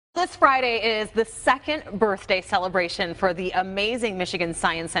this Friday is the second birthday celebration for the amazing Michigan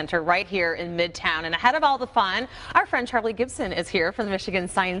Science Center right here in Midtown. And ahead of all the fun, our friend Charlie Gibson is here from the Michigan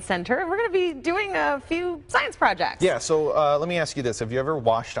Science Center. And we're going to be doing a few science projects. Yeah, so let me ask you this. Have you ever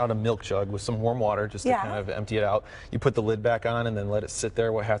washed out a milk jug with some warm water just to kind of empty it out? You put the lid back on and then let it sit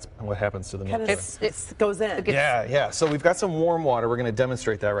there. What happens to the milk jug? It goes in. Yeah. So we've got some warm water. We're going to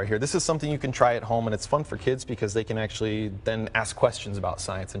demonstrate that right here. This is something you can try at home, and it's fun for kids because they can actually then ask questions about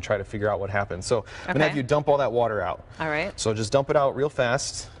science and try to figure out what happens. So I'm going to have you dump all that water out. All right. So just dump it out real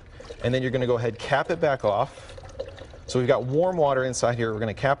fast, and then you're going to go ahead, cap it back off. So we've got warm water inside here. We're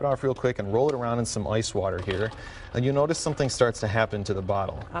going to cap it off real quick and roll it around in some ice water here. And you notice something starts to happen to the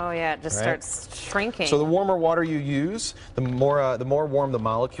bottle. Oh yeah, it just starts shrinking. So the warmer water you use, the more warm the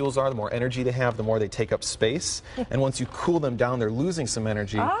molecules are, the more energy they have, the more they take up space. And once you cool them down, they're losing some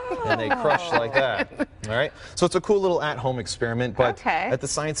energy, and they crush like that. All right. So it's a cool little at-home experiment. But at the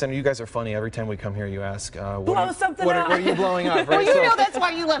Science Center, you guys are funny. Every time we come here, you ask, what are you blowing up? Right? Well, you know that's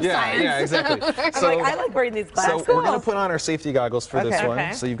why you love science. Yeah, exactly. So, I like wearing these glasses. So we're going to put on our safety goggles for this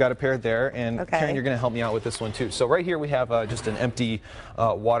one. So you've got a pair there, and Karen, you're going to help me out with this one too. So right here we have just an empty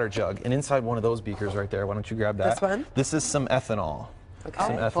water jug, and inside one of those beakers right there, why don't you grab that? This one? This is some ethanol.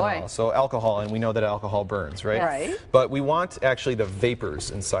 Some ethanol. Boy. So alcohol, and we know that alcohol burns, right? Right. But we want actually the vapors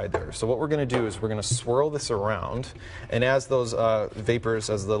inside there. So what we're going to do is we're going to swirl this around, and as those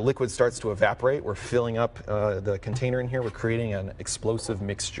vapors, as the liquid starts to evaporate, we're filling up the container in here. We're creating an explosive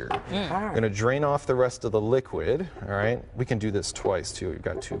mixture. We're going to drain off the rest of the liquid. All right. We can do this twice too. We've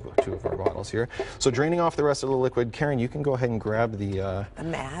got two of our bottles here. So draining off the rest of the liquid, Karen, you can go ahead and grab the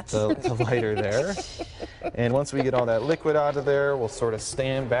match, the lighter there. And once we get all that liquid out of there, we'll sort of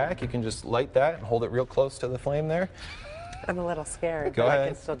stand back. You can just light that and hold it real close to the flame there. I'm a little scared, Go but ahead. I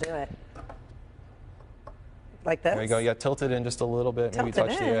can still do it. Like this? There you go. Yeah, tilt it in just a little bit. Maybe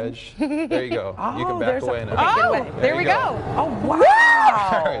touch the edge. There you go. You can back there's away now. Oh, there we go. Oh, wow.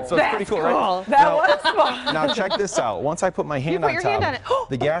 All right, so it's pretty cool, right? That was fun. Now check this out. Once I put my hand on top,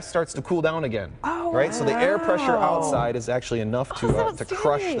 the gas starts to cool down again. Right? So the air pressure outside is actually enough to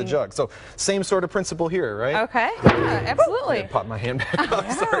crush the jug. So same sort of principle here, right? Okay. Yeah, absolutely. Pop my hand back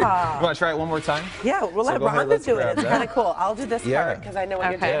up. Sorry. You want to try it one more time? Yeah, we'll let Rhonda do it. It's kind of cool. I'll do this part because I know what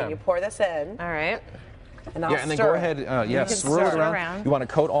you're doing. You pour this in. All right. And I'll and then go ahead, swirl it around. You want to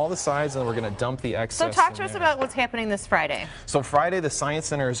coat all the sides, and we're going to dump the excess. So talk to us about what's happening this Friday. So Friday, the Science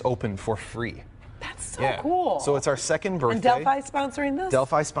Center is open for free. That's so cool. So it's our second birthday. And Delphi sponsoring this?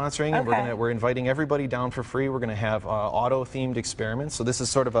 Delphi sponsoring, and we're inviting everybody down for free. We're going to have auto-themed experiments. So this is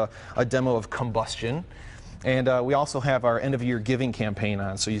sort of a demo of Combustion. And we also have our end-of-year giving campaign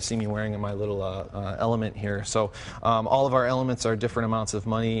on, so you see me wearing my little element here. So all of our elements are different amounts of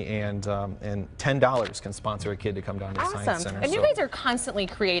money, and $10 can sponsor a kid to come down to the Science Center. And you guys are constantly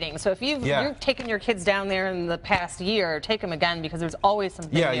creating, so if you've taken your kids down there in the past year, take them again, because there's always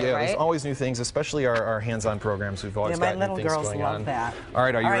something new, right? There's always new things, especially our hands-on programs. We've always got new things going on. My little girls love that. All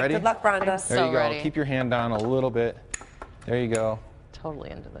right, are you ready? Good luck, Rhonda. There you go. Keep your hand down a little bit. There you go.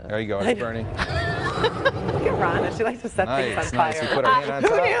 Totally into this. There you go. It's burning. Look at Rhonda. She likes to set things on fire. Nice. You put our hand on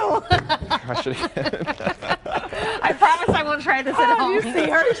top. Who knew? Crush it again. I promise I won't try this at home. You see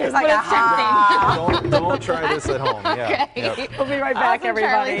her? She's like, ah. Don't try this at home. Okay. We'll be right back,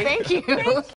 everybody. Charlie, thank you.